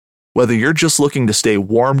Whether you're just looking to stay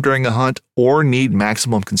warm during a hunt or need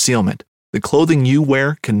maximum concealment, the clothing you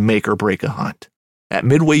wear can make or break a hunt. At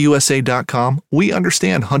MidwayUSA.com, we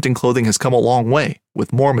understand hunting clothing has come a long way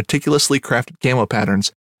with more meticulously crafted camo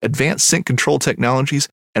patterns, advanced scent control technologies,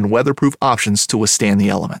 and weatherproof options to withstand the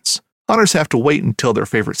elements. Hunters have to wait until their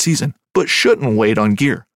favorite season, but shouldn't wait on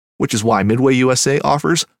gear, which is why Midway USA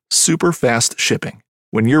offers super fast shipping.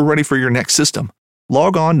 When you're ready for your next system,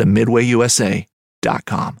 log on to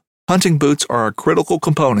MidwayUSA.com. Hunting boots are a critical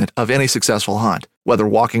component of any successful hunt. Whether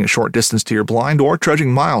walking a short distance to your blind or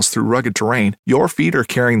trudging miles through rugged terrain, your feet are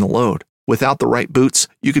carrying the load. Without the right boots,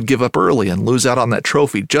 you could give up early and lose out on that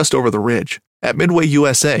trophy just over the ridge. At Midway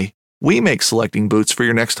USA, we make selecting boots for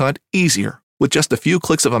your next hunt easier. With just a few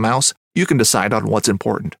clicks of a mouse, you can decide on what's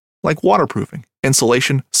important, like waterproofing,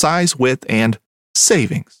 insulation, size, width, and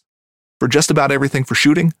savings. For just about everything for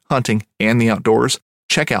shooting, hunting, and the outdoors,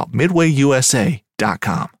 check out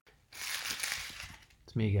MidwayUSA.com.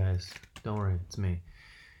 It's me, guys. Don't worry, it's me.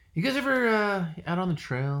 You guys ever out on the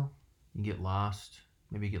trail? You get lost,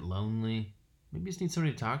 maybe you get lonely, maybe you just need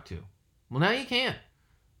somebody to talk to. Well, now you can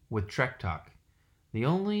with Trek Talk, the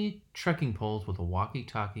only trekking poles with a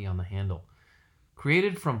walkie-talkie on the handle.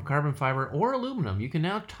 Created from carbon fiber or aluminum, you can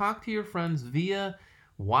now talk to your friends via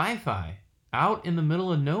Wi-Fi out in the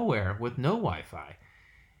middle of nowhere with no Wi-Fi.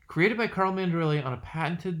 Created by Carl Mandrilli on a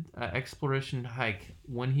patented exploration hike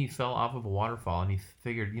when he fell off of a waterfall and he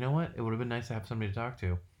figured, you know what, it would have been nice to have somebody to talk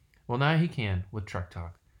to. Well, now he can with Trek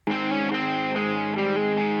Talk.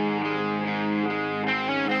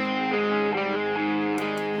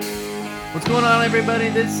 What's going on, everybody?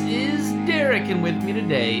 This is Derek, and with me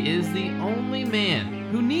today is the only man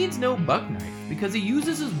who needs no buck knife because he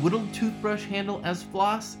uses his whittled toothbrush handle as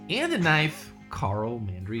floss and a knife, Carl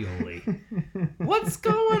Mandrioli. What's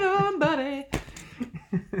going on, buddy?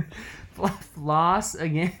 Floss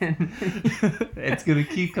again. It's going to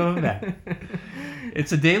keep coming back.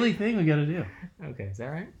 It's a daily thing we got to do. Okay, is that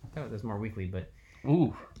right? I thought it was more weekly, but...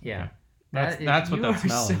 Ooh. Yeah. Okay. That's what that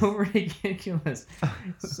smell is. So ridiculous.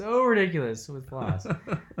 So ridiculous with floss.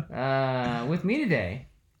 With me today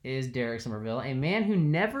is Derek Somerville, a man who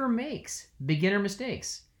never makes beginner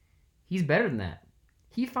mistakes. He's better than that.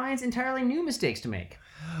 He finds entirely new mistakes to make.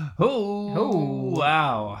 Oh,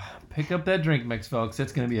 wow. Pick up that drink mix, folks.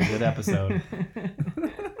 It's going to be a good episode.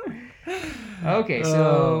 Okay,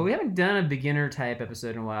 so we haven't done a beginner type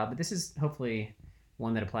episode in a while, but this is hopefully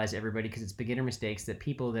one that applies to everybody because it's beginner mistakes that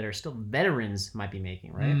people that are still veterans might be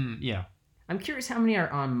making, right? Yeah. I'm curious how many are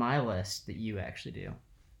on my list that you actually do.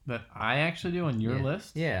 That I actually do on your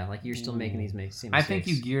list? Yeah, like you're still making these mistakes. I think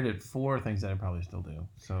you geared it for things that I probably still do.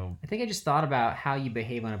 So I think I just thought about how you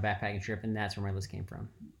behave on a backpacking trip, and that's where my list came from.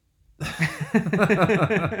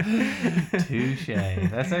 Touche.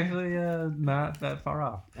 That's actually not that far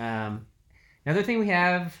off. Another thing we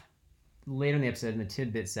have later in the episode in the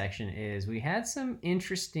tidbit section is we had some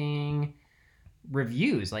interesting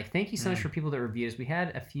reviews. Like, thank you so much for people that reviewed us. We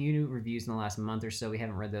had a few reviews in the last month or so. We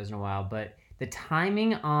haven't read those in a while, but the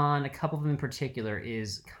timing on a couple of them in particular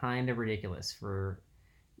is kind of ridiculous. For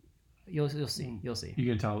you'll see.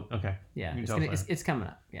 You can tell. Okay. Yeah, it's coming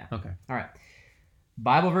up. Yeah. Okay. All right.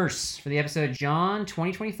 Bible verse for the episode, John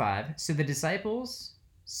 20:25.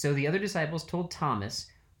 So the other disciples told Thomas,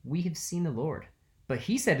 "We have seen the Lord." But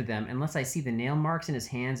he said to them, "Unless I see the nail marks in his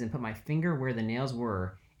hands and put my finger where the nails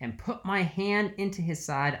were and put my hand into his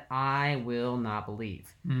side, I will not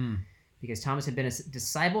believe." Because Thomas had been a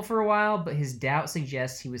disciple for a while, but his doubt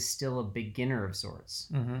suggests he was still a beginner of sorts.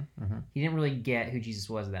 He didn't really get who Jesus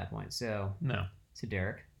was at that point. So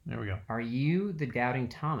Derek, there we go. Are you the doubting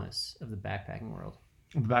Thomas of the backpacking world?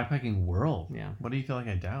 The backpacking world? Yeah. What do you feel like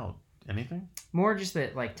I doubt? Anything? More just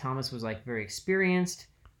that, like, Thomas was like very experienced,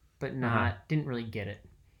 but didn't really get it.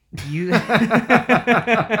 You.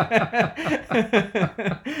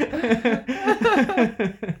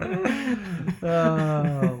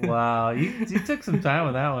 Oh, wow. You took some time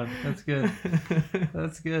with that one. That's good.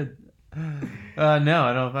 That's good. No,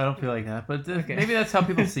 I don't feel like that. But okay. Maybe that's how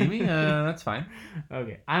people see me. That's fine.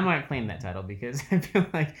 Okay. I might claim that title because I feel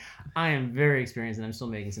like I am very experienced and I'm still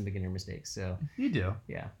making some beginner mistakes. So you do.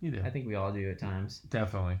 Yeah. You do. I think we all do at times.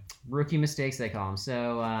 Definitely. Rookie mistakes, they call them.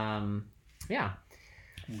 So, yeah.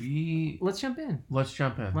 Let's jump in. Let's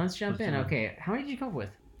jump in. Okay. How many did you come up with?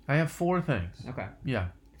 I have 4 things. Okay. Yeah.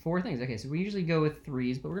 4 things. Okay. So we usually go with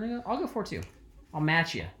 3s, but I'll go 4 too. I'll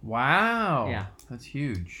match you. Wow. Yeah. That's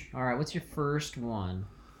huge. All right. What's your first one?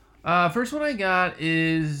 First one I got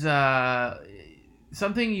is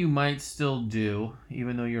something you might still do,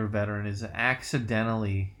 even though you're a veteran, is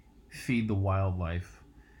accidentally feed the wildlife.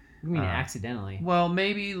 You mean accidentally? Well,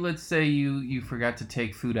 maybe let's say you forgot to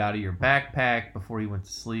take food out of your backpack before you went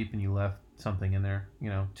to sleep and you left something in there,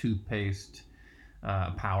 toothpaste,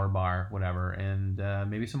 power bar, whatever, and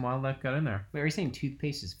maybe some wildlife got in there. Wait, are you saying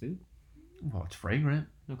toothpaste is food? Well, it's fragrant.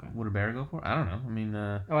 Okay. Would a bear go for it? I don't know. I mean,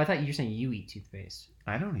 Oh, I thought you were saying you eat toothpaste.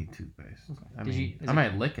 I don't eat toothpaste. Okay. I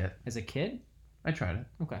might lick it. As a kid? I tried it.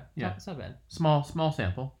 Okay. Yeah. It's not bad. Small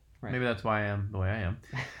sample. Right. Maybe that's why I am the way I am.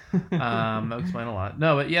 That would explain a lot.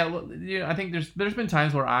 No, but yeah, I think there's been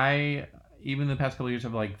times where I, even the past couple of years,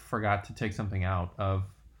 have like forgot to take something out of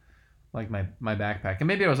like my backpack, and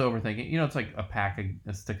maybe I was overthinking. It's like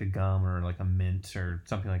a stick of gum or like a mint or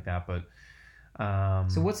something like that. But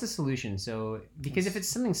so what's the solution? So because if it's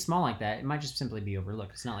something small like that, it might just simply be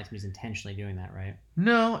overlooked. It's not like somebody's intentionally doing that, right?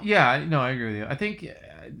 No, yeah, no, I agree with you. I think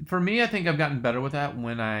for me, I think I've gotten better with that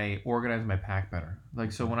when I organize my pack better.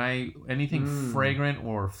 Like, so when anything fragrant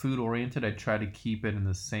or food oriented, I try to keep it in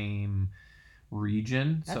the same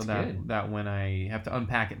region. That's so that good. that when I have to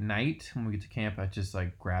unpack at night when we get to camp, I just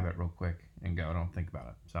like grab it real quick and go. I don't think about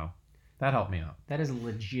it. So that helped me out. That is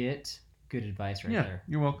legit good advice right there.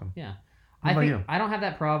 You're welcome. Yeah. What about think you? I don't have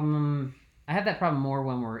that problem. I have that problem more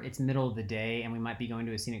when it's middle of the day and we might be going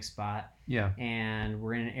to a scenic spot. Yeah. And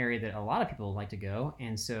we're in an area that a lot of people like to go,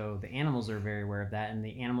 and so the animals are very aware of that, and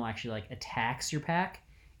the animal actually like attacks your pack,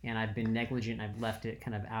 and I've been negligent. I've left it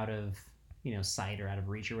kind of out of sight or out of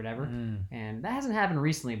reach or whatever, and that hasn't happened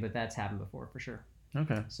recently, but that's happened before for sure.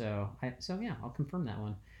 Okay. So yeah, I'll confirm that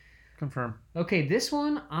one. Confirm. Okay, this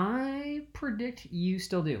one I predict you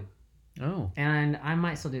still do. Oh. And I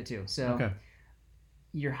might still do it too. So okay.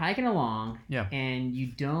 You're hiking along, Yeah. and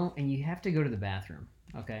you have to go to the bathroom.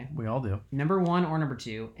 Okay. We all do. Number 1 or number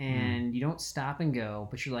 2, and you don't stop and go,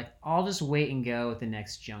 but you're like, I'll just wait and go at the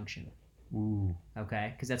next junction. Ooh.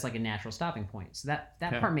 Okay, because that's like a natural stopping point. So that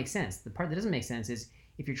Yeah. part makes sense. The part that doesn't make sense is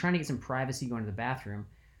if you're trying to get some privacy going to the bathroom,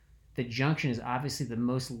 the junction is obviously the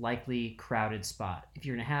most likely crowded spot. If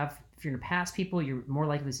you're gonna pass people, you're more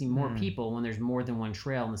likely to see more people when there's more than one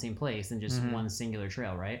trail in the same place than just one singular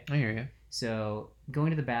trail, right? I hear you. So going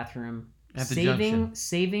to the bathroom, At the junction.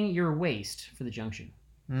 saving your waste for the junction.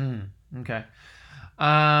 Okay.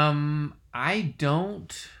 I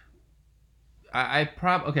don't.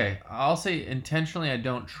 Okay. I'll say intentionally, I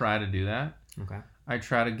don't try to do that. Okay. I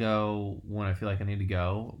try to go when I feel like I need to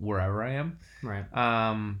go wherever I am. Right.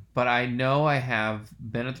 But I know I have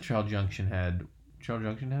been at the Trail Junction Head. Trail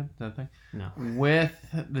Junction Head, is that a thing? No. With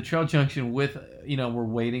the Trail Junction, we're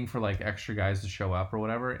waiting for like extra guys to show up or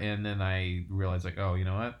whatever, and then I realize like, oh, you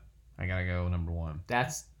know what? I gotta go number 1.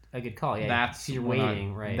 That's a good call. Yeah. That's you're when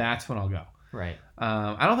waiting, right? That's when I'll go. Right.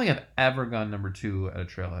 I don't think I've ever gone number 2 at a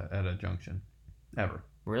trail at a junction, ever.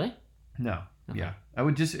 Really? No. Okay. Yeah.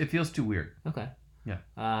 It feels too weird. Okay. Yeah.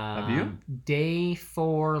 Have you? Day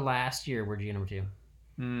 4 last year. Where'd you go number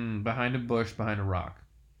 2? Behind a bush, behind a rock.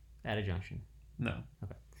 At a junction. No.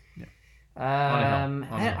 Okay. Yeah. On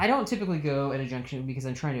a hill. I don't typically go at a junction because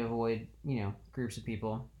I'm trying to avoid groups of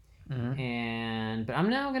people. Mm-hmm. But I'm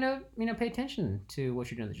now gonna pay attention to what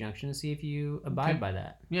you're doing at the junction and see if you abide by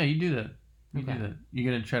that. Yeah, you do that. You Okay. do that. You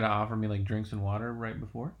gonna try to offer me like drinks and water right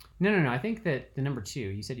before? No. I think that the number 2.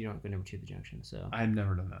 You said you don't go number 2 at the junction, so I've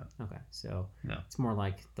never done that. okay. So No. it's more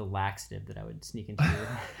like the laxative that I would sneak into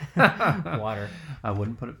water. I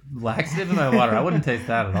wouldn't put laxative in my water. I wouldn't taste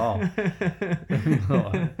that at all.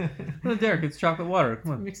 Oh, Derek, it's chocolate water.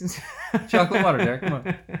 Come on. Mixing Chocolate water, Derek. Come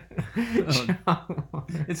on. Chocolate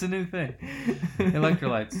water. It's a new thing.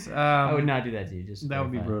 Electrolytes. I would not do that to you. Just That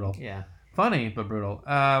would be clarify. brutal. Yeah. Funny, but brutal.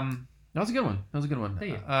 That was a good one.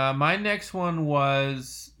 Thank you. My next one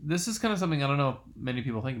was, this is kind of something I don't know if many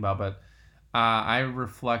people think about, but I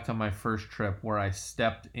reflect on my first trip where I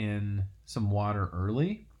stepped in some water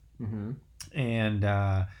early. Mm-hmm. And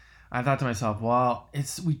I thought to myself, well,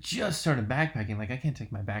 we just started backpacking. Like, I can't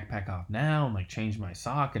take my backpack off now and like change my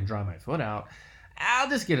sock and dry my foot out. I'll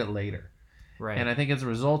just get it later. Right. And I think as a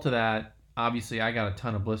result of that, obviously I got a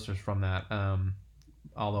ton of blisters from that.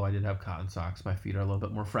 Although I did have cotton socks, my feet are a little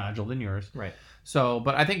bit more fragile than yours. Right. So,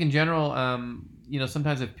 but I think in general,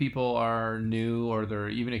 sometimes if people are new or they're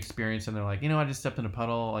even experienced and they're like, I just stepped in a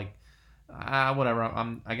puddle, like, whatever.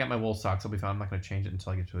 I got my wool socks. I'll be fine. I'm not going to change it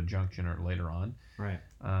until I get to a junction or later on. Right.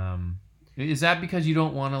 Is that because you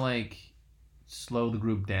don't want to like slow the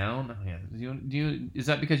group down? Yeah. Is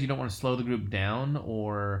that because you don't want to slow the group down,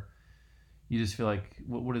 or you just feel like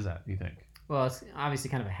what is that? Do you think? Well, it's obviously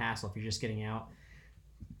kind of a hassle if you're just getting out.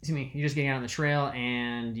 You're just getting out on the trail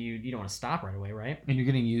and you don't want to stop right away, right? And you're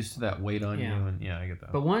getting used to that weight on Yeah. you, and I get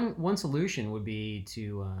that. But one solution would be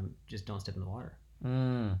to just don't step in the water.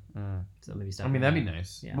 So maybe stop. I mean, that'd be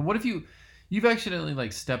nice. Yeah. But what if you You've accidentally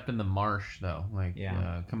like stepped in the marsh though, like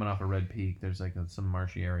Yeah. coming off a Red Peak. There's like some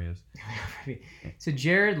marshy areas. So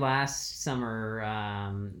Jared last summer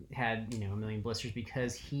had a million blisters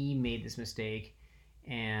because he made this mistake,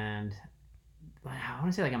 and I want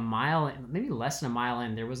to say like a mile, maybe less than a mile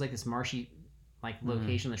in, there was like this marshy like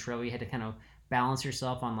location on the trail where you had to kind of balance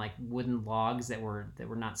yourself on like wooden logs that were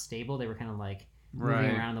not stable. They were kind of like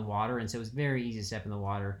moving around in the water, and so it was very easy to step in the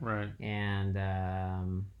water. Right.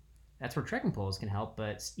 And that's where trekking poles can help.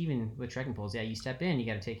 But even with trekking poles, yeah, you step in, you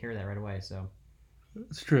got to take care of that right away. So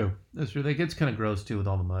it's true. That's true. It gets kind of gross too with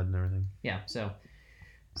all the mud and everything. yeah. So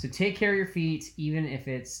take care of your feet, even if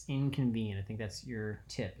it's inconvenient. I think that's your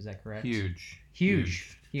tip. Is that correct? Huge.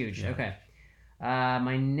 Yeah. Okay.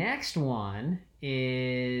 My next one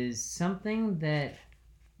is something that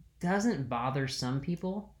doesn't bother some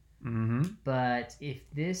people, but if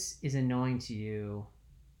this is annoying to you,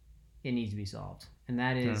 it needs to be solved. And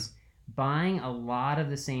that is buying a lot of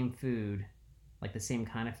the same food, like the same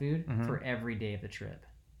kind of food, for every day of the trip.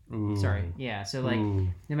 Ooh. Sorry. Yeah. So like,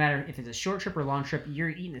 no matter if it's a short trip or a long trip, you're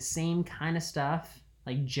eating the same kind of stuff.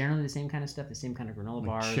 Like generally the same kind of stuff, the same kind of granola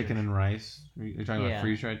bars. Chicken and rice. You're talking about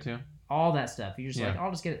freeze dried too? All that stuff. You're just like,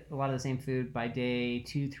 I'll just get a lot of the same food. By day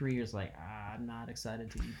 2, 3, you're just like, I'm not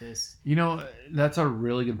excited to eat this. That's a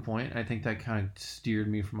really good point. I think that kind of steered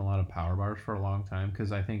me from a lot of power bars for a long time,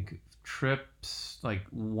 because I think trips like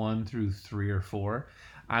 1 through 3 or 4,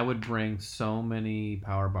 I would bring so many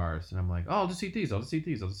power bars, and I'm like, oh, I'll just eat these.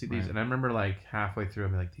 And I remember like halfway through,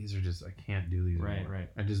 I'm like, these are just, I can't do these anymore. Right.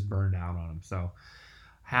 I just burned out on them. So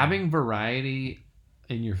having variety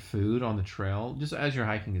in your food on the trail, just as you're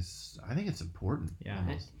hiking, I think it's important. Yeah.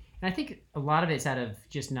 And I think a lot of it's out of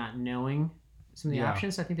just not knowing some of the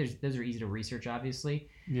options. So I think those are easy to research, obviously.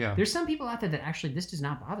 Yeah. There's some people out there that actually this does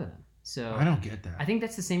not bother them. So I don't get that. I think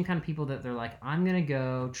that's the same kind of people that they're like, I'm going to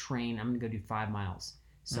go train. I'm going to go do 5 miles.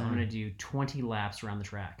 So I'm going to do 20 laps around the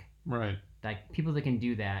track. Right. Like people that can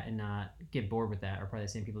do that and not get bored with that are probably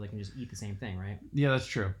the same people that can just eat the same thing, right? Yeah, that's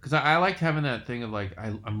true. Because I liked having that thing of like,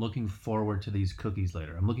 I'm looking forward to these cookies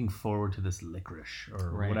later. I'm looking forward to this licorice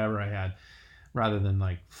or whatever I had, rather than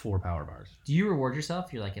like 4 power bars. Do you reward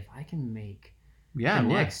yourself? You're like, if I can make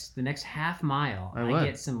the next half mile, I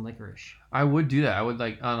get some licorice. I would do that. I would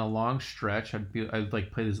like on a long stretch, I'd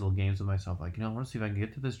like play these little games with myself. Like, I want to see if I can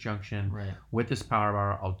get to this junction with this power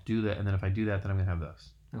bar. I'll do that. And then if I do that, then I'm going to have this.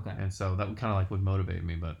 Okay. And so that kind of like would motivate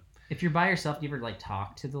me. But if you're by yourself, do you ever like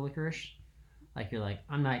talk to the licorice? Like you're like,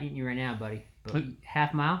 I'm not eating you right now, buddy. But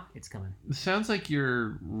half mile, it's coming. It sounds like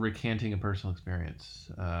you're recanting a personal experience.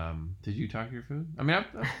 Did you talk to your food? I mean,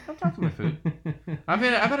 I've talked to my food. I've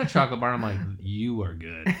had a chocolate bar. I'm like, you are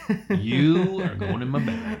good. You are going in my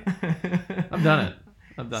belly. I've done it.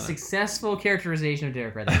 Successful characterization of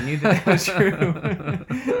Derek right there. I knew that was true.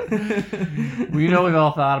 Well, we've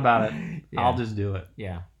all thought about it. Yeah. I'll just do it.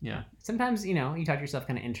 Yeah. Yeah. Sometimes, you talk to yourself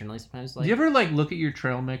kind of internally. Sometimes, like, do you ever like look at your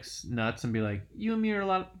trail mix nuts and be like, you and me are a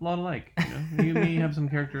lot alike? You and me have some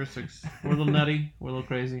characteristics. We're a little nutty. We're a little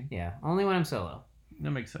crazy. Yeah. Only when I'm solo.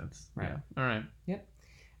 That makes sense. Right. Yeah. All right. Yep.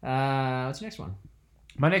 What's your next one?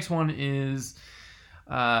 My next one is,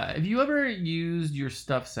 have you ever used your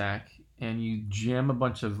stuff sack and you jam a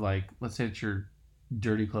bunch of like, let's say it's your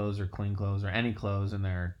dirty clothes or clean clothes or any clothes in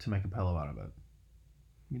there to make a pillow out of it?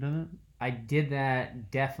 You done that? I did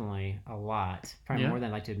that definitely a lot. Probably more than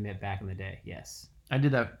I'd like to admit back in the day. Yes. I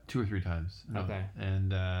did that 2 or 3 times. Okay. And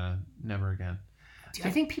never again. Dude,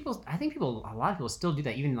 I think a lot of people still do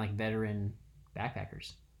that, even like veteran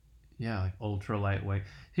backpackers. Yeah, like ultra lightweight.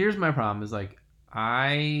 Here's my problem is like,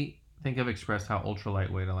 I think I've expressed how ultra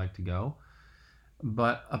lightweight I like to go.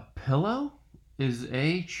 But a pillow is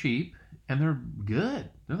cheap and they're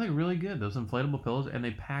good. They're like really good. Those inflatable pillows, and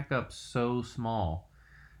they pack up so small.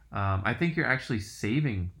 I think you're actually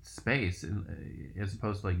saving space as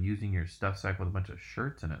opposed to like using your stuff sack with a bunch of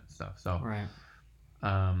shirts in it and stuff. So right.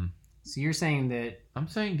 So you're saying that I'm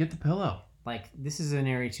saying get the pillow. Like this is an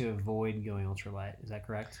area to avoid going ultralight. Is that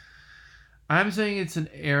correct? I'm saying it's an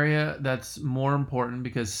area that's more important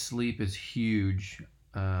because sleep is huge.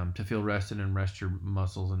 To feel rested and rest your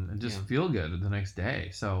muscles and just feel good the next day.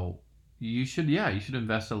 So you should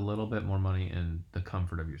invest a little bit more money in the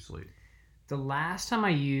comfort of your sleep. The last time I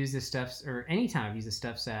used the stuff, or any time I've used a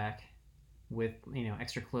stuff sack with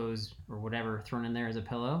extra clothes or whatever thrown in there as a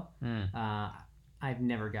pillow, I've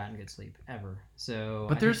never gotten good sleep ever. So,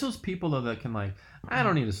 but there's those people though that can like, I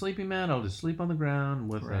don't need a sleeping mat. I'll just sleep on the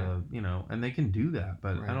ground with and they can do that.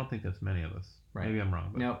 But I don't think that's many of us. Right. Maybe I'm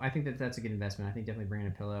wrong. But. No, I think that's a good investment. I think definitely bringing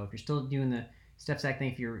a pillow. If you're still doing the stuff sack thing,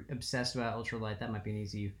 if you're obsessed about ultralight, that might be an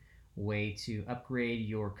easy way to upgrade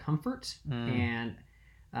your comfort. And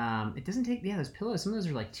It doesn't take. Yeah, those pillows. Some of those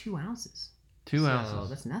are like 2 ounces. 2 ounces. So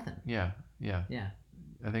that's nothing. Yeah. Yeah.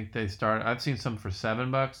 I think they start. I've seen some for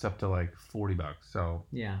 $7 up to like $40. So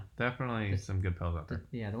Yeah. definitely some good pills out there.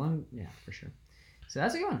 Yeah, the one. Yeah, for sure. So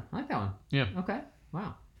that's a good one. I like that one. Yeah. Okay.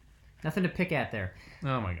 Wow. Nothing to pick at there.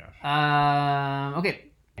 Oh my gosh.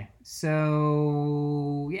 Okay.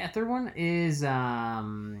 So yeah, third one is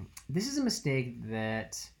this is a mistake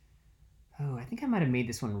that I think I might have made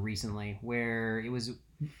this one recently where it was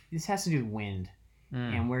this has to do with wind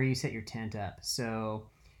and where you set your tent up. So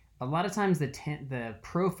a lot of times the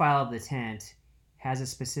profile of the tent has a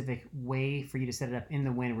specific way for you to set it up in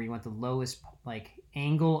the wind where you want the lowest like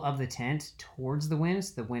angle of the tent towards the wind,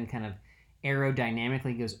 so the wind kind of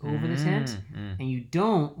aerodynamically goes over the tent, and you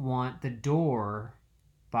don't want the door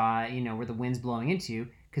by where the wind's blowing into,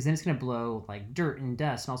 because then it's going to blow like dirt and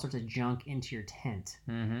dust and all sorts of junk into your tent.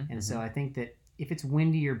 So I think that if it's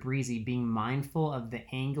windy or breezy, being mindful of the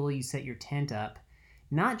angle you set your tent up,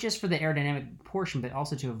 not just for the aerodynamic portion but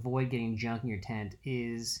also to avoid getting junk in your tent,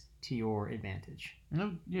 is to your advantage.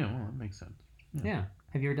 No, that makes sense. Yeah.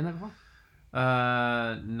 Have you ever done that before?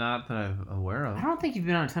 Not that I'm aware of. I don't think you've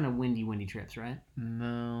been on a ton of windy trips, right?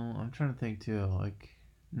 No, I'm trying to think too. Like,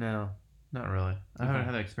 no, not really. I haven't Okay.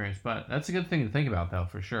 had that experience, but that's a good thing to think about, though,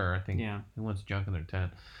 for sure. I think who wants junk in their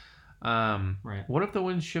tent? Right. What if the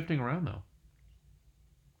wind's shifting around though?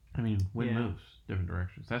 I mean, wind Yeah. moves different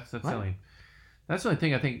directions. That's Right. the only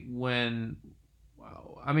thing I think when.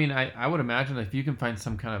 I mean, I would imagine if you can find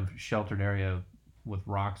some kind of sheltered area with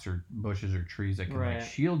rocks or bushes or trees that can like Right.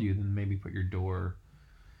 shield you, then maybe put your door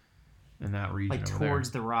in that region, Like over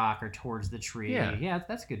towards the rock or towards the tree. Yeah.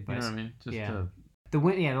 That's good there. You advice. know what I mean? Just Yeah. to, The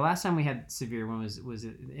wind, the last time we had severe wind was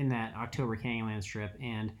in that October Canyonlands trip,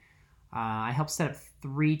 and I helped set up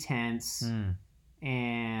 3 tents,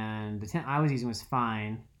 and the tent I was using was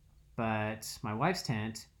fine, but my wife's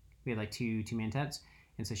tent, we had like two man tents,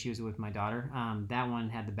 and so she was with my daughter. That one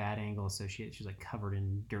had the bad angle, so she was like covered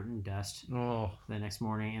in dirt and dust the next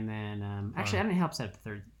morning. And then actually, I didn't help set up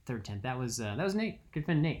the third tent. That was Nate, good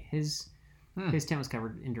friend Nate. His tent was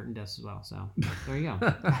covered in dirt and dust as well. So there you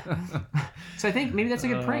go. So I think maybe that's a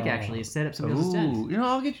good prank actually. Is set up somebody else's tent.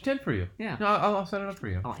 I'll get your tent for you. Yeah. No, I'll set it up for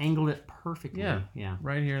you. I'll angle it perfectly. Yeah.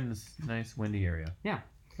 Right here in this nice windy area. Yeah.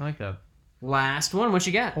 I like that. Last one. What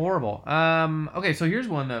you got? Horrible. Okay, so here's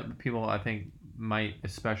one that people I think might,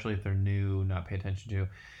 especially if they're new, not pay attention to,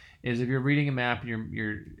 is if you're reading a map and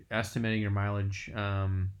you're estimating your mileage,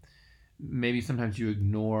 maybe sometimes you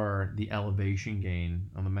ignore the elevation gain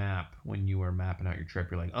on the map when you are mapping out your trip.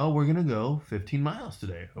 You're like, oh, we're gonna go 15 miles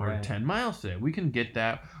today or Right. 10 miles today. We can get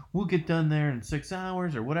that. We'll get done there in 6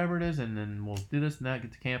 hours or whatever it is, and then we'll do this and that,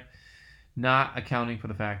 get to camp. Not accounting for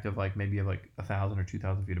the fact of like maybe you have like 1,000 or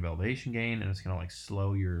 2,000 feet of elevation gain, and it's gonna like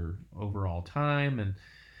slow your overall time. And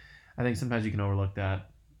I think sometimes you can overlook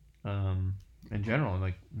that in general and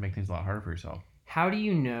like make things a lot harder for yourself. How do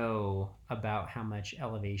you know about how much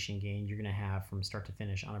elevation gain you're going to have from start to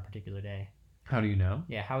finish on a particular day? How do you know?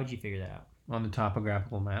 Yeah, how would you figure that out? On the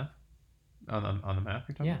topographical map? On the map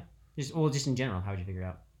you're talking Yeah. Just in general, how would you figure it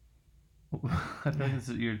out? I feel like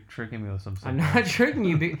you're tricking me with some stuff. I'm not tricking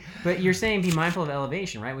you, but you're saying be mindful of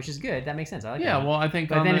elevation, right? Which is good. That makes sense. I like that. Well, I think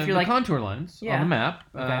But on then the, if you're the like- contour lines on the map,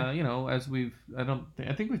 Okay. as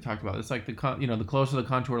I think we've talked about this, like the closer the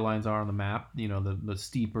contour lines are on the map, the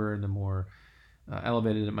steeper and the more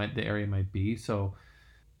elevated the area might be. So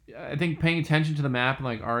I think paying attention to the map and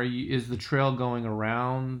like, is the trail going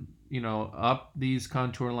around, up these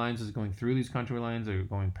contour lines? Is it going through these contour lines? Are you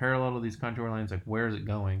going parallel to these contour lines? Like, where is it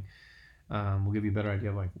going? Will give you a better idea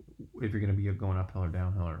of like if you're going to be going uphill or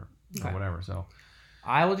downhill or whatever. So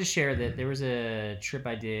I will just share that there was a trip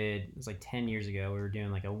I did, it was like 10 years ago. We were doing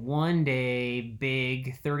like a 1-day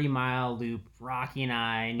big 30-mile loop, Rocky and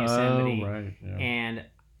I, in Yosemite. Oh, right. Yeah.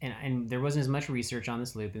 And there wasn't as much research on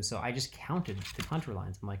this loop, and so I just counted the contour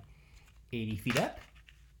lines. I'm like, 80 feet up,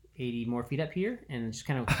 80 more feet up here, and just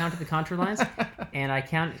kind of counted the contour lines. And I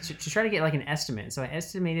counted to try to get like an estimate. So I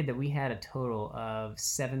estimated that we had a total of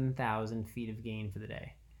 7,000 feet of gain for the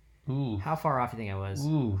day. Ooh. How far off do you think I was?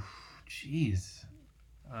 Ooh, jeez.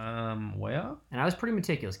 Way off? And I was pretty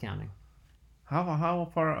meticulous counting. How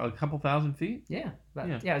far? A couple thousand feet? Yeah.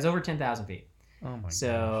 Yeah. It was over 10,000 feet. Oh my god.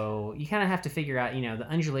 So you kind of have to figure out, the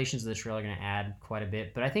undulations of the trail are going to add quite a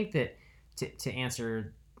bit. But I think that to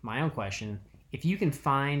answer my own question, if you can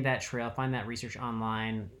find that trail, find that research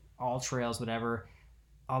online, all trails, whatever,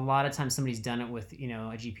 a lot of times somebody's done it with, you know,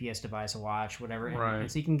 a GPS device, a watch, whatever. And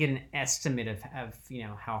so you can get an estimate of, you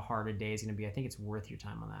know, how hard a day is going to be. I think it's worth your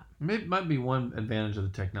time on that. It might be one advantage of the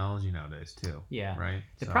technology nowadays too. Yeah. Right.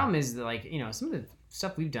 The problem is that, like, you know, some of the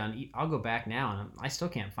stuff we've done, I'll go back now and I still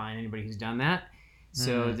can't find anybody who's done that.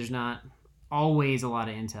 So there's not always a lot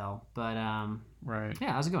of intel, but right.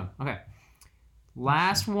 Yeah, how's it going? Okay.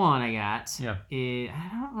 Last one I got. Yeah. I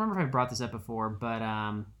don't remember if I brought this up before, but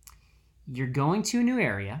you're going to a new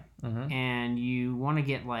area and you want to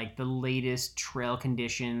get like the latest trail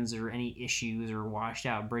conditions or any issues or washed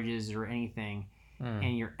out bridges or anything.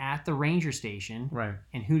 And you're at the ranger station. Right.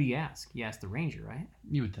 And who do you ask? You ask the ranger, right?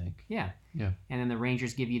 You would think. Yeah. Yeah. And then the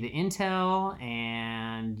rangers give you the intel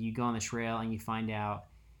and you go on the trail and you find out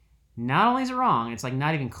not only is it wrong, it's like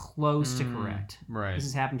not even close to correct. Right. This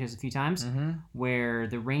has happened to us a few times where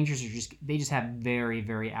the rangers they just have very,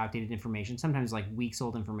 very outdated information. Sometimes like weeks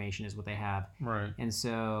old information is what they have. Right. And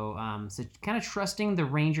so, so kind of trusting the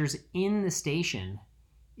rangers in the station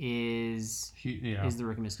is the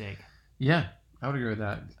rookie mistake. Yeah. I would agree with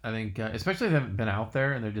that. I think, especially if they haven't been out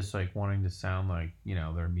there and they're just like wanting to sound like, you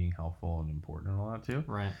know, they're being helpful and important and all that too.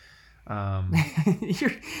 Right.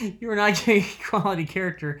 You're not getting quality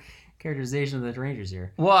characterization of the rangers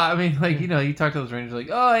here. Well, I mean, like, you know, you talk to those rangers like,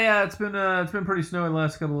 oh yeah, it's been pretty snowy the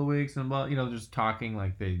last couple of weeks, and well, you know, just talking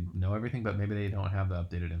like they know everything, but maybe they don't have the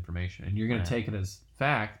updated information, and you're gonna take it as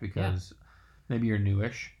fact because maybe you're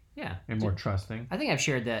newish. Yeah. And more trusting. I think I've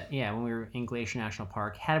shared that, when we were in Glacier National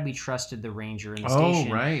Park, had we trusted the ranger in the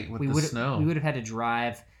station. Oh, right, with the snow. We would have had to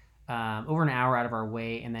drive over an hour out of our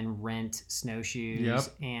way and then rent snowshoes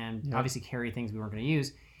and obviously carry things we weren't going to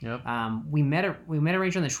use. Yep. We met a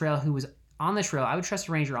ranger on the trail who was on the trail. I would trust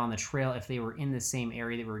a ranger on the trail if they were in the same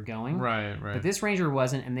area that we were going. Right. But this ranger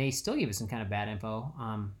wasn't, and they still gave us some kind of bad info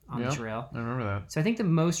on the trail. I remember that. So I think the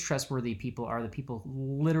most trustworthy people are the people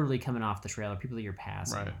literally coming off the trail, or people that you're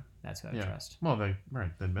passing. Right. That's who I trust. Well, they've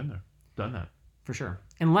been there, done that for sure.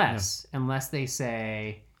 Unless they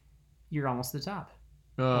say you're almost at the top.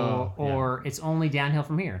 Or it's only downhill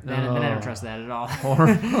from here. Then I don't trust that at all.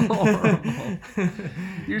 Horrible.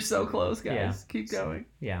 You're so close, guys. Yeah. Keep going.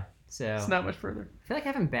 Yeah. So it's not much further. I feel like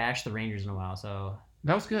I haven't bashed the Rangers in a while, so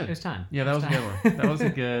that was good. It was time. Yeah, that was a good one. That was a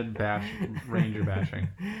good Ranger bashing.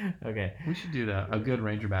 Okay. We should do that. A good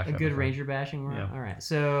Ranger bashing. A good Ranger bashing. Yeah. All right.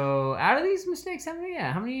 So out of these mistakes, how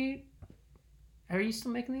many are you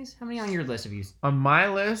still making these? How many on your list have you? On my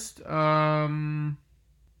list, I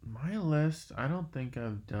don't think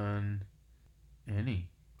I've done any.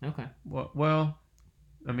 Okay. Well,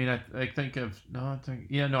 I mean, I think I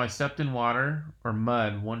stepped in water or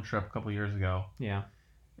mud one trip a couple years ago. Yeah.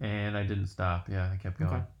 And I didn't stop. Yeah, I kept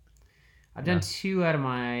going. Okay. I've done 2 out of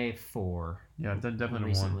my 4. Yeah, I've done definitely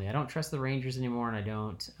recently. 1. I don't trust the Rangers anymore, and I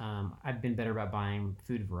don't. I've been better about buying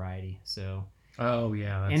food variety. So. Oh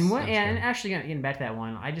yeah. And actually, getting back to that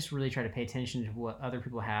one, I just really try to pay attention to what other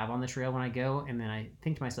people have on the trail when I go, and then I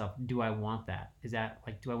think to myself, do I want that? Is that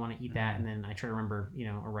like, do I want to eat that? And then I try to remember,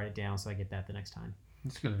 or write it down so I get that the next time.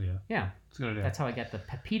 That's a good idea. Yeah. It's a good idea. That's how I got the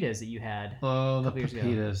pepitas that you had. Oh, the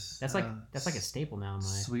pepitas. That's like a staple now in my.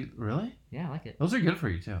 Sweet, really? Yeah, I like it. Those are good for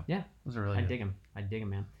you too. Yeah. Those are really I good. dig them,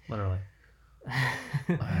 man. Literally.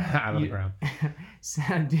 Out of the ground. So,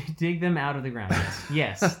 dig them out of the ground.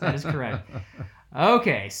 Yes, that is correct.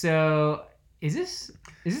 Okay, so is this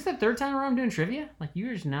the third time around I'm doing trivia? Like you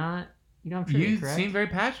don't have trivia, correct? You seem very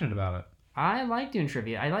passionate about it. I like doing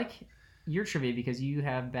trivia. I like your trivia because you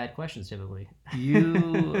have bad questions typically.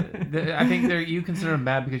 I think you consider them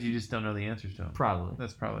bad because you just don't know the answers to them. Probably.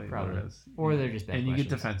 That's probably what it is. Or they're just bad and questions. You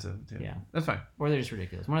get defensive too. Yeah. That's fine. Or they're just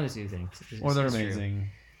ridiculous. One of the two things. Or they're amazing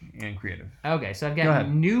and creative. Okay, so I've got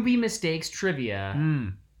newbie mistakes trivia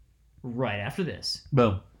right after this.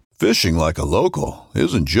 Boom. Fishing like a local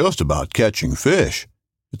isn't just about catching fish.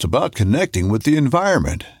 It's about connecting with the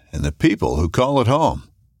environment and the people who call it home.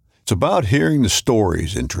 It's about hearing the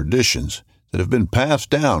stories and traditions that have been passed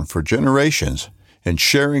down for generations and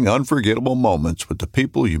sharing unforgettable moments with the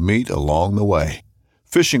people you meet along the way.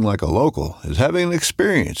 Fishing like a local is having an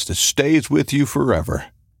experience that stays with you forever.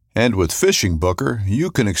 And with Fishing Booker,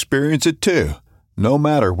 you can experience it too, no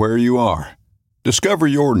matter where you are. Discover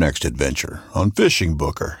your next adventure on Fishing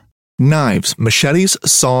Booker. Knives, machetes,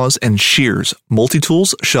 saws, and shears,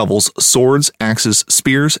 multi-tools, shovels, swords, axes,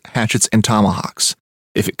 spears, hatchets, and tomahawks.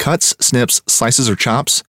 If it cuts, snips, slices, or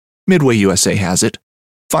chops, Midway USA has it.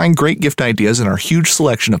 Find great gift ideas in our huge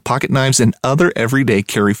selection of pocket knives and other everyday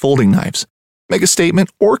carry folding knives. Make a statement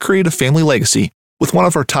or create a family legacy with one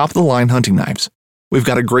of our top-of-the-line hunting knives. We've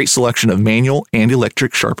got a great selection of manual and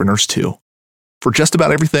electric sharpeners, too. For just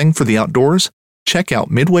about everything for the outdoors, check out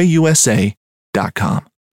MidwayUSA.com.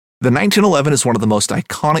 The 1911 is one of the most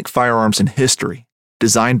iconic firearms in history.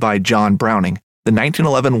 Designed by John Browning, the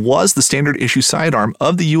 1911 was the standard issue sidearm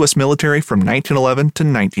of the U.S. military from 1911 to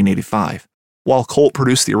 1985. While Colt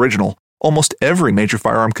produced the original, almost every major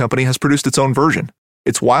firearm company has produced its own version.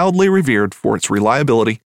 It's wildly revered for its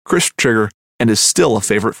reliability, crisp trigger, and is still a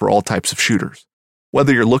favorite for all types of shooters.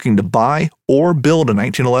 Whether you're looking to buy or build a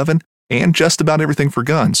 1911 and just about everything for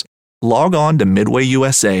guns, log on to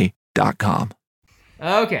midwayusa.com.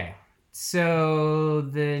 Okay, so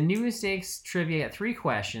the new mistakes trivia got 3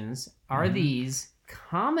 questions. Are these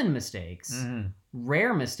common mistakes,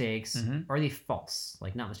 rare mistakes, or are they false?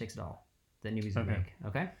 Like not mistakes at all that newbies would make.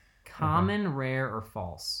 Okay? Common, rare, or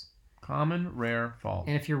false? Common, rare, false.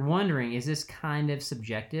 And if you're wondering, is this kind of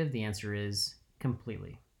subjective? The answer is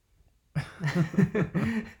completely.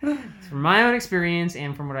 It's from my own experience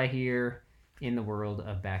and from what I hear in the world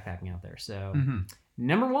of backpacking out there. So,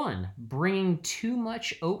 number 1, bringing too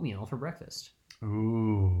much oatmeal for breakfast.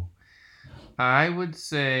 Ooh. I would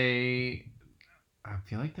say, I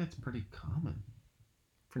feel like that's pretty common.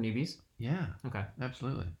 For newbies? Yeah. Okay.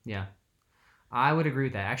 Absolutely. Yeah. I would agree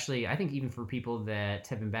with that. Actually, I think even for people that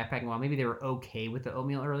have been backpacking a while, maybe they were okay with the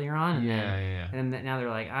oatmeal earlier on. And And then now they're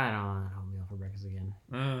like, I don't want oatmeal for breakfast again.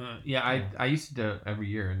 I used to do it every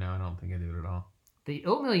year, and now I don't think I do it at all. The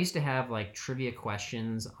oatmeal used to have like trivia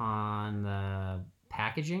questions on the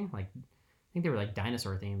packaging. Like, I think they were like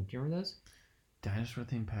dinosaur themed. Do you remember those? Dinosaur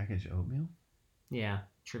themed package oatmeal? Yeah.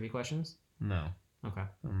 Trivia questions? No. Okay. I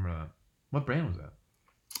don't remember that. What brand was that?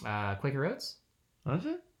 Quaker Oats, Was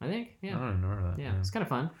it? I think. I Yeah. don't remember that. Yeah. It's kind of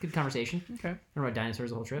fun. Good conversation. Okay. Learn about dinosaurs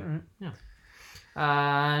the whole trip. All right.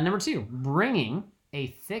 Yeah. Number 2, bringing a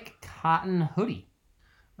thick cotton hoodie.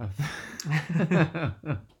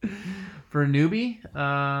 For a newbie,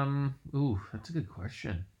 that's a good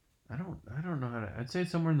question. I don't know how to. I'd say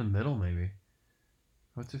somewhere in the middle, maybe. I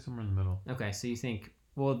would say somewhere in the middle. Okay, so you think,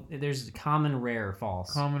 well, there's common, rare, or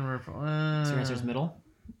false. Common, rare. So your answer is middle?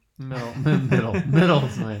 Middle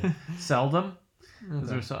is my seldom.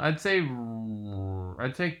 Okay. I'd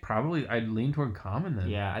say probably I'd lean toward common then.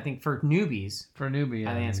 Yeah, I think for newbies, For a newbie,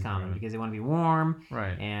 I think it's common because they want to be warm,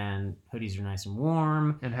 right. and hoodies are nice and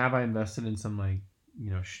warm. And have I invested in some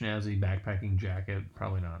snazzy backpacking jacket?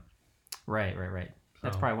 Probably not. Right.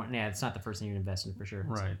 That's So- probably one. Yeah, it's not the first thing you'd invest in for sure.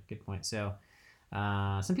 That's a Right. good point. So,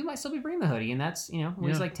 some people might still be bringing the hoodie, and that's weighs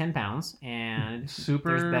Yeah. like 10 pounds, and Super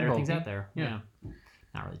there's better things bulky. out there. Yeah.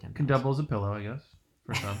 Not really 10 Can pounds. double as a pillow, I guess.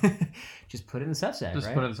 For some. Just put it in the subset, Just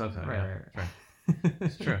right? put it in the subset. Right, Yeah. right. Right.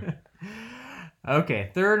 It's true. Okay,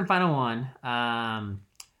 third and final one.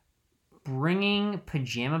 Bringing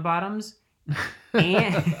pajama bottoms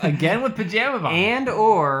and Again with pajama bottoms. and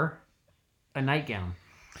or a nightgown.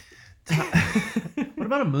 What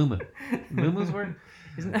about a muumuu? Muumuu's word?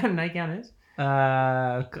 Isn't that what a nightgown is?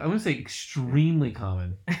 I'm gonna say extremely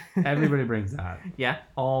common. Everybody brings that Yeah.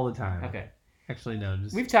 all the time. Okay. Actually, no.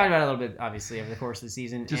 Just We've talked about it a little bit, obviously, over the course of the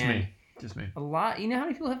season. just and me. Just me. A lot. You know how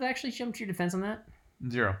many people have actually jumped to your defense on that?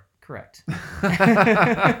 0. Correct.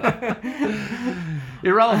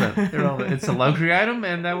 Irrelevant. It's a luxury item,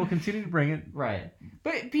 and I will continue to bring it. Right.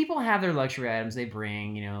 But people have their luxury items they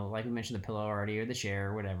bring, like we mentioned the pillow already, or the chair,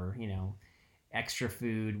 or whatever, extra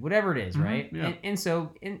food, whatever it is, right? yeah. And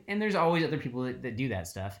so there's always other people that do that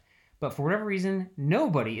stuff. But for whatever reason,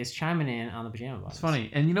 nobody is chiming in on the pajama bottoms. It's funny.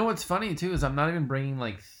 And you know what's funny, too, is I'm not even bringing,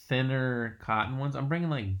 thinner cotton ones. I'm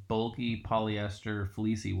bringing, bulky polyester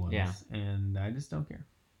fleecy ones. Yeah. And I just don't care.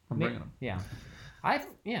 I'm bringing them. Yeah.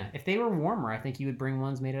 If they were warmer, I think you would bring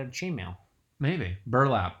ones made out of chainmail. Maybe.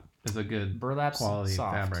 Burlap is a good Burlap's quality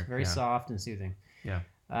soft, fabric. very yeah. soft and soothing. Yeah.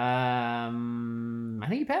 I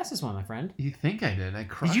think you passed this one, my friend. You think I did? I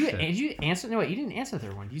crushed it. Did you answer? No, wait, you didn't answer the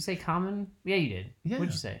third one. Did you say common? Yeah, you did. Yeah.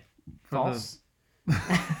 What'd you say? For False.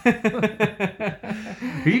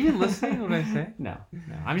 Are you even listening to what I say? No.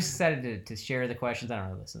 I'm just excited to share the questions. I don't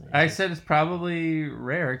really listen. I said it's probably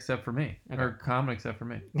rare except for me. Okay. Or common except for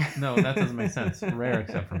me. No, that doesn't make sense. Rare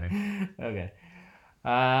except for me. Okay.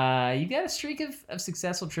 You got a streak of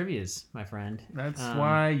successful trivias, my friend. That's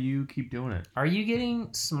why you keep doing it. Are you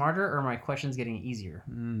getting smarter or are my questions getting easier?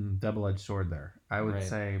 Double-edged sword there. I would Right.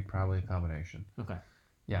 say probably a combination. Okay.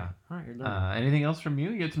 Yeah. All right, you're learning. Anything else from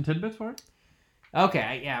you? You got some tidbits for it?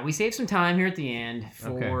 Okay, yeah, we saved some time here at the end for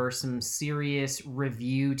Okay. some serious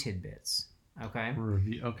review tidbits. Okay?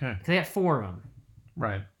 Review. Okay. Because I got 4 of them.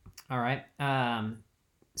 Right. All right.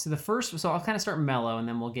 So I'll kind of start mellow, and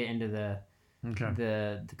then we'll get into Okay.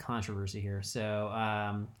 the controversy here. So,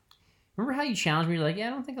 remember how you challenged me? You're like, yeah,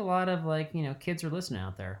 I don't think a lot of kids are listening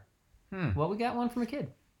out there. Well, we got one from a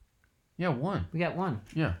kid. Yeah, one. We got one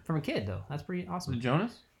Yeah. from a kid though. That's pretty The awesome.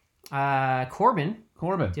 Jonas? Corbin.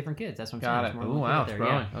 Corbin. Different kids. That's what I'm Got saying. it. There's more Oh, than one wow. kid It's there,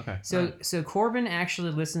 growing. yeah. Okay. So so Corbin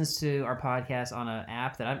actually listens to our podcast on an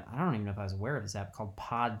app that I don't even know if I was aware of this app called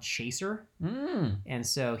Podchaser. And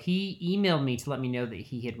so he emailed me to let me know that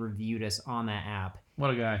he had reviewed us on that app. What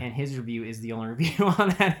a guy. And his review is the only review on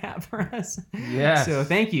that app for us. Yes. So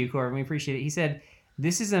thank you, Corbin. We appreciate it. He said,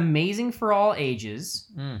 "This is amazing for all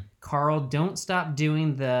ages. Carl, don't stop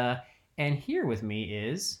doing the... And here with me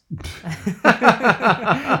is..."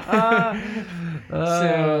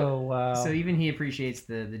 Oh, wow. So even he appreciates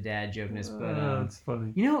the dad jokeness, but that's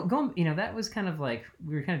funny. that was kind of like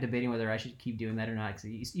we were kind of debating whether I should keep doing that or not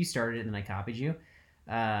because you started it and then I copied you.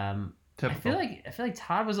 I feel like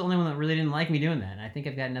Todd was the only one that really didn't like me doing that, and I think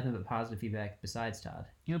I've got nothing but positive feedback besides Todd.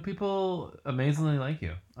 People amazingly like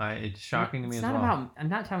you. It's shocking to me as well. I'm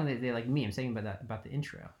not talking that they like me. I'm saying about the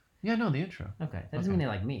intro. Yeah, no, the intro. Okay, that doesn't mean they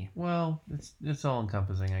like me. Well, it's all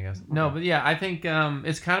encompassing, I guess. Okay. No, but yeah, I think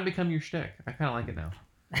it's kind of become your shtick. I kind of like it now.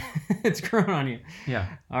 It's growing on you. Yeah.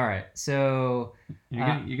 All right, so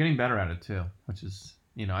you're getting better at it too, which is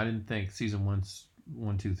I didn't think season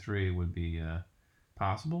 1, 2, 3 would be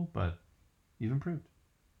possible, but you've improved.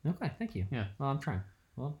 Okay, thank you. Yeah. Well, I'm trying.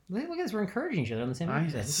 Well, look at this. We're encouraging each other on the same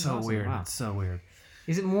episode. It's so awesome. Weird. Wow. It's so weird.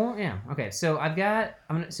 Is it more? Yeah. Okay. So I'm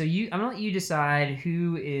gonna let you decide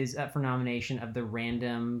who is up for nomination of the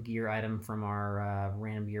random gear item from our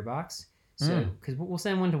random gear box. So because we'll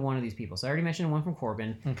send one to one of these people. So I already mentioned one from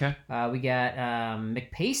Corbin. Okay. We got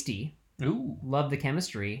McPasty. Ooh. Love the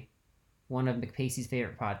chemistry. One of McPasty's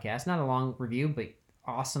favorite podcasts. Not a long review, but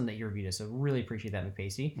awesome that you reviewed it. So really appreciate that,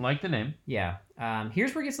 McPasty. Like the name. Yeah.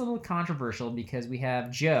 Here's where it gets a little controversial because we have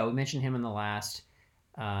Joe. We mentioned him in the last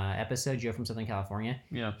episode, Joe from Southern California.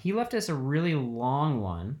 Yeah. He left us a really long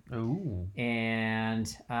one. Ooh.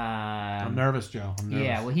 And I'm nervous, Joe. I'm nervous.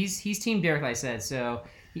 Yeah, well, he's Team Derek, like I said. So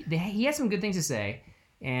he had some good things to say,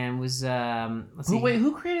 and was let's see. Wait,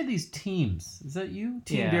 who created these teams? Is that you?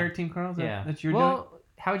 Team Derek, Team Carl? That's your doing?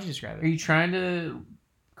 How would you describe it? Are you trying to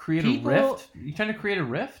create a rift? Are you trying to create a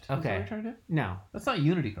rift? Okay. Is that what you're trying to do? No. That's not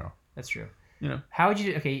unity, Carl. That's true. How would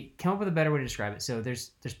you? Okay, come up with a better way to describe it. So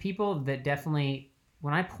there's people that definitely.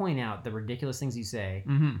 When I point out the ridiculous things you say,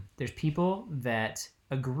 there's people that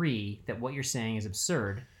agree that what you're saying is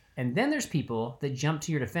absurd. And then there's people that jump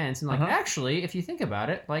to your defense and actually, if you think about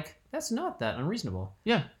it, that's not that unreasonable.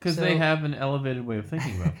 Yeah, because they have an elevated way of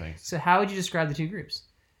thinking about things. So how would you describe the two groups?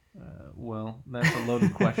 Well, that's a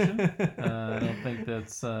loaded question. I don't think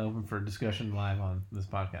that's open for discussion live on this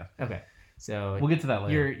podcast. Okay. So we'll get to that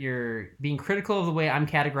later. You're being critical of the way I'm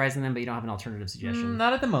categorizing them, but you don't have an alternative suggestion.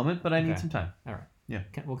 Not at the moment, but I need some time. All right. Yeah.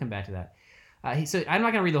 We'll come back to that. So I'm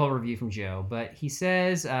not going to read the whole review from Joe, but he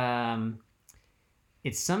says,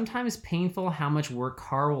 it's sometimes painful how much work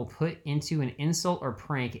Carl will put into an insult or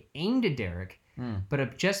prank aimed at Derek, but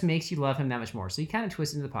it just makes you love him that much more. So he kind of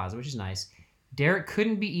twists into the positive, which is nice. Derek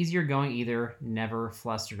couldn't be easier going either, never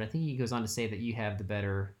flustered. I think he goes on to say that you have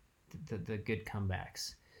the good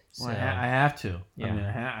comebacks. So, well, I have to. Yeah.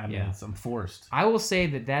 I mean, I'm forced. I will say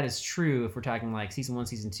that is true if we're talking season 1,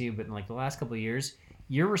 season 2, but in the last couple of years,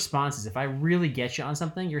 your responses, if I really get you on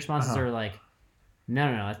something, your responses are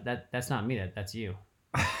no, that's not me. That's you.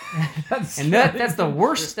 That's the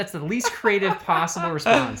worst. That's the least creative possible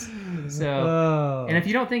response. So, and if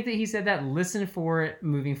you don't think that he said that, listen for it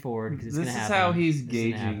moving forward because it's going to happen. This is how he's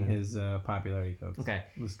gauging his popularity, folks. Okay,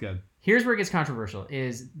 this is good. Here's where it gets controversial.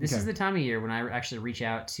 This is the time of year when I actually reach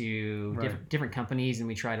out to different companies and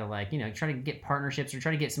we try to try to get partnerships or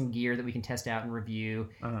try to get some gear that we can test out and review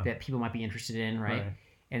that people might be interested in, right?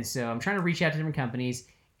 And so I'm trying to reach out to different companies,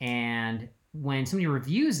 and when somebody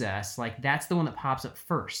reviews us, that's the one that pops up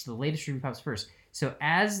first. The latest review pops first. So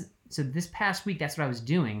this past week, that's what I was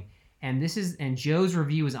doing, and Joe's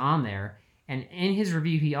review is on there, and in his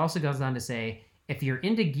review, he also goes on to say, if you're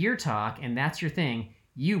into gear talk and that's your thing,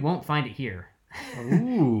 you won't find it here.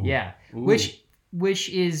 Ooh. Yeah. Ooh. Which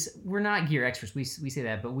is, we're not gear experts. We say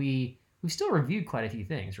that, but we've still reviewed quite a few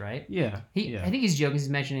things, right? Yeah. I think he's joking. He's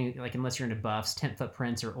mentioning unless you're into buffs, tent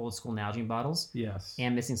footprints, or old school Nalgene bottles. Yes.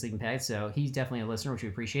 And missing sleeping bags. So he's definitely a listener, which we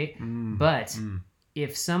appreciate. But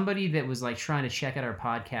if somebody that was trying to check out our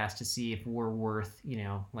podcast to see if we're worth,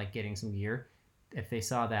 getting some gear, if they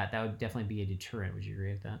saw that would definitely be a deterrent. Would you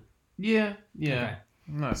agree with that? Yeah. Yeah. Okay.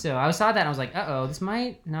 No. So I saw that and I was like, uh-oh, this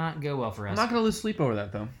might not go well for us. I'm not going to lose sleep over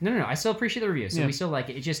that, though. No. I still appreciate the review. So we still like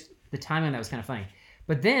it. It's just the timing on that was kind of funny.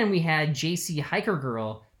 But then we had JC Hiker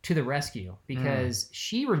Girl to the rescue because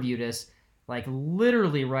she reviewed us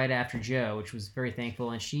literally right after Joe, which was very thankful.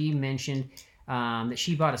 And she mentioned that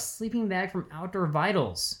she bought a sleeping bag from Outdoor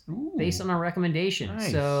Vitals based on our recommendation.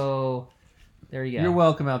 Nice. So There you go. You're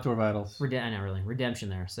welcome, Outdoor Vitals. Not really. Redemption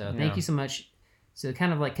there. So Yeah. thank you so much. So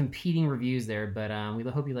kind of like competing reviews there, but we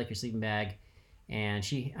hope you like your sleeping bag. And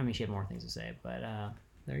she had more things to say, but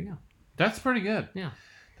there you go. That's pretty good. Yeah.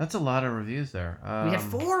 That's a lot of reviews there. We had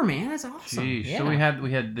 4, man. That's awesome. Geez. Yeah. So we had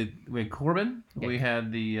Corbin, Okay. we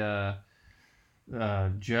had the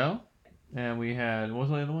Joe, and we had, what was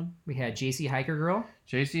the other one? We had JC Hiker Girl.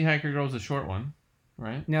 JC Hiker Girl was a short one,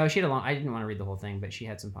 right? No, she had a long. I didn't want to read the whole thing, but she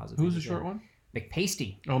had some positive. Who's the things to short say. one?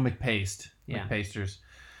 McPasty. Oh, McPaste. Yeah. McPasters.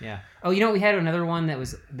 Yeah. Oh, you know, we had another one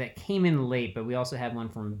that came in late, but we also had one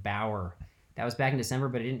from Bauer. That was back in December,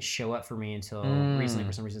 but it didn't show up for me until recently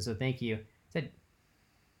for some reason. So thank you. Is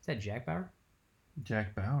that Jack Bauer?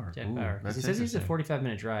 Jack Bauer. Jack Ooh, Bauer. That's He says he's a interesting.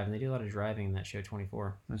 45-minute drive, and they do a lot of driving in that show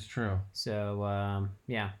 24. That's true. So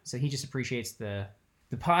yeah. So he just appreciates the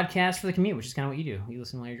podcast for the commute, which is kind of what you do. You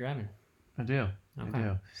listen while you're driving. I do.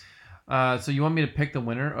 Okay. I do. So you want me to pick the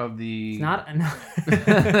winner of the... It's not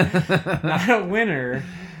a winner,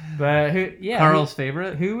 but who? Yeah. Carl's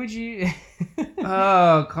favorite? Who would you?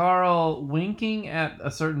 Oh, Carl winking at a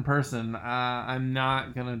certain person. I'm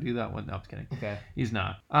not going to do that one. No, I'm just kidding. Okay. He's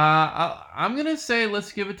not. I'm going to say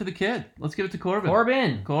let's give it to the kid. Let's give it to Corbin.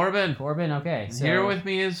 Corbin. Okay. So Here with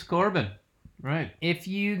me is Corbin. Right. if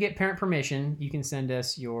you get parent permission, you can send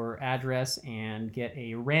us your address and get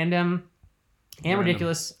a random and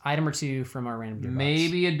ridiculous item or two from our random gear box.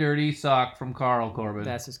 Maybe a dirty sock from Carl, Corbin.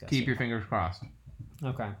 That's disgusting. Keep your fingers crossed.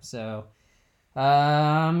 Okay, so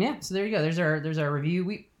yeah, so there you go. There's our review.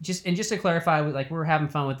 We just to clarify, we're having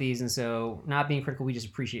fun with these, and so not being critical, we just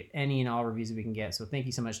appreciate any and all reviews that we can get. So thank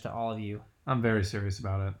you so much to all of you. I'm very serious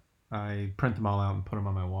about it. I print them all out and put them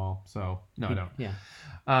on my wall. So no, I don't. Yeah.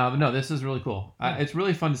 But no, this is really cool. Yeah. It's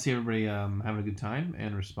really fun to see everybody having a good time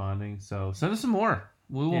and responding. So send us some more.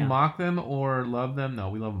 We will Yeah. mock them or love them. No,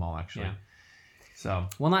 we love them all actually. Yeah. So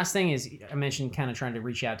One last thing is, I mentioned kind of trying to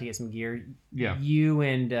reach out to get some gear. yeah, You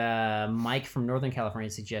and Mike from Northern California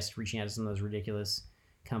suggest reaching out to some of those ridiculous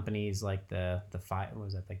companies like the fire. What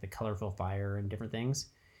was that? Like the Colorful Fire and different things.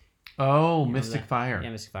 oh, You know Mystic that? Fire.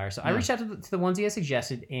 Yeah, Mystic Fire. So I Yeah. reached out to the ones he had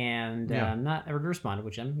suggested, and Yeah. not ever responded,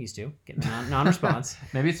 which I'm used to getting non-response.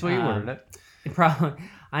 Maybe it's the way you worded it. It probably,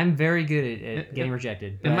 I'm very good at getting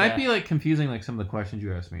rejected. It might be like confusing, like some of the questions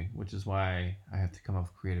you asked me, which is why I have to come up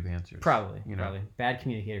with creative answers. probably you know. probably bad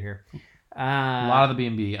communicator here. A lot of the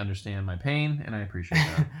B&B understand my pain, and I appreciate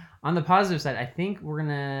that. On the positive side, I think we're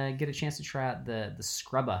gonna get a chance to try out the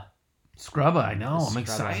Scrubba. Scrubba, I know. The I'm Scrubba.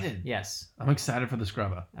 excited. Yes. I'm excited for the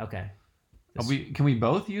Scrubba. Okay. Can we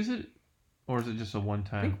both use it, or is it just a I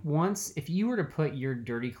one-time? think once, if you were to put your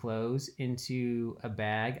dirty clothes into a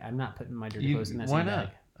bag, I'm not putting my dirty clothes in that Why same not?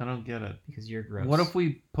 bag I don't get it. because you're gross. What if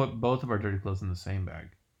we put both of our dirty clothes in the same bag?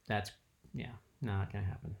 That's not gonna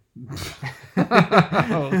happen.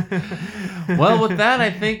 Well, with that, I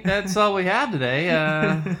think that's all we have today.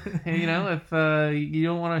 Hey, if you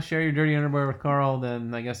don't want to share your dirty underwear with Carl,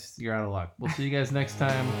 then I guess you're out of luck. We'll see you guys next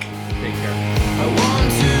time. Take care. I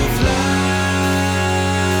want to fly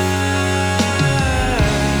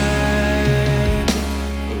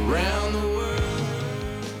around the world.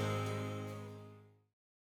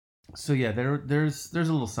 So yeah, there's a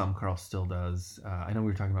little something Carl still does. I know we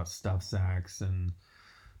were talking about stuff sacks and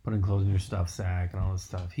putting clothes in your stuff sack and all this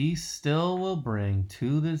stuff. He still will bring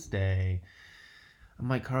to this day. I'm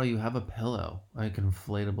like, Carl, you have a pillow, like an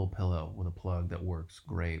inflatable pillow with a plug that works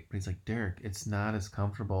great. But he's like, Derek, it's not as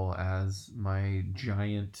comfortable as my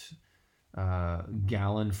giant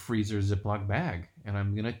gallon freezer Ziploc bag. And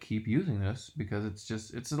I'm going to keep using this because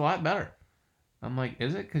it's a lot better. I'm like,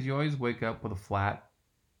 is it? Because you always wake up with a flat,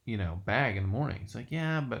 bag in the morning. He's like,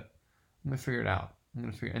 yeah, but I'm going to figure it out.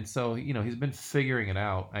 And so, he's been figuring it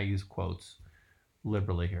out. I use quotes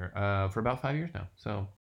liberally here for about 5 years now. So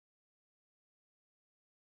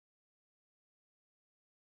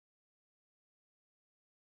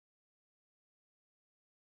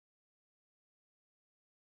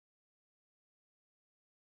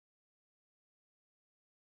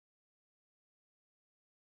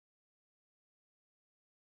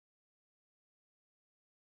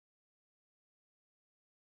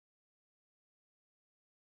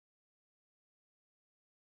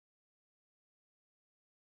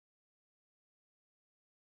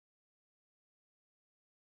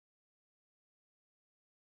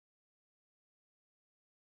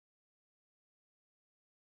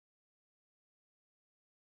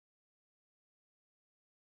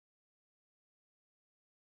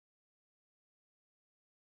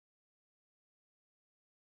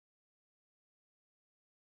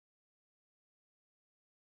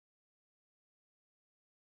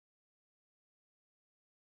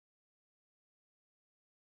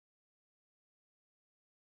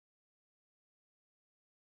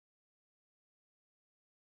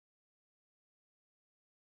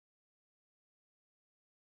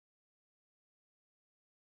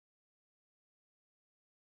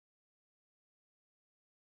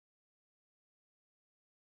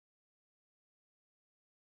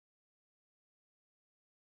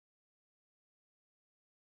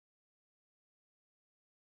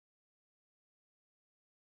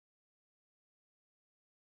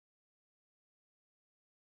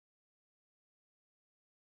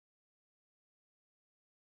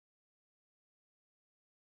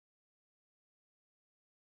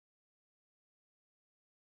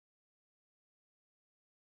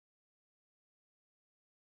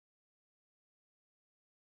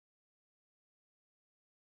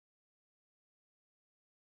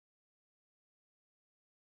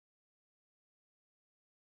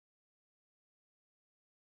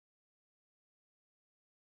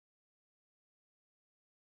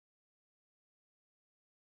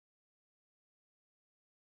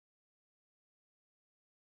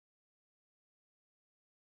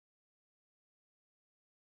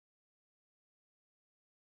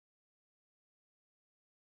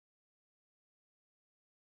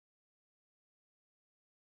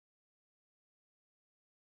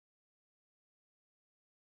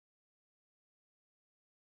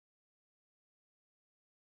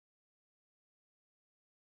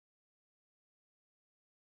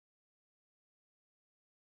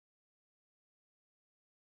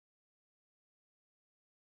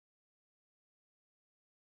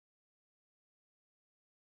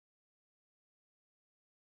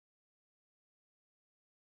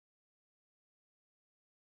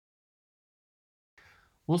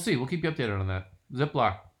We'll see. We'll keep you updated on that.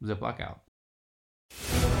 Ziploc out.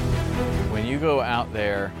 When you go out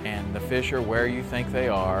there and the fish are where you think they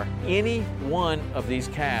are, any one of these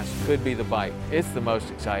casts could be the bite. It's the most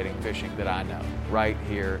exciting fishing that I know, right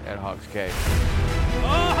here at Hawks Cave.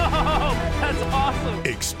 Oh, that's awesome!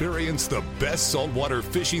 Experience the best saltwater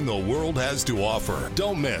fishing the world has to offer.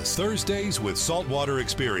 Don't miss Thursdays with Saltwater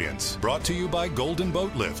Experience, brought to you by Golden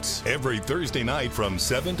Boat Lifts, every Thursday night from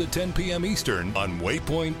 7 to 10 p.m. Eastern on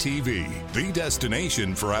Waypoint TV, the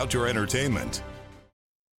destination for outdoor entertainment.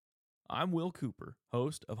 I'm Will Cooper,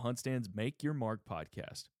 host of HuntStand's Make Your Mark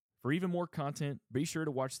podcast. For even more content, be sure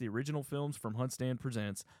to watch the original films from HuntStand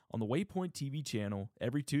Presents on the Waypoint TV channel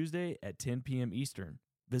every Tuesday at 10 p.m. Eastern.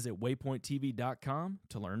 Visit waypointtv.com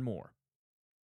to learn more.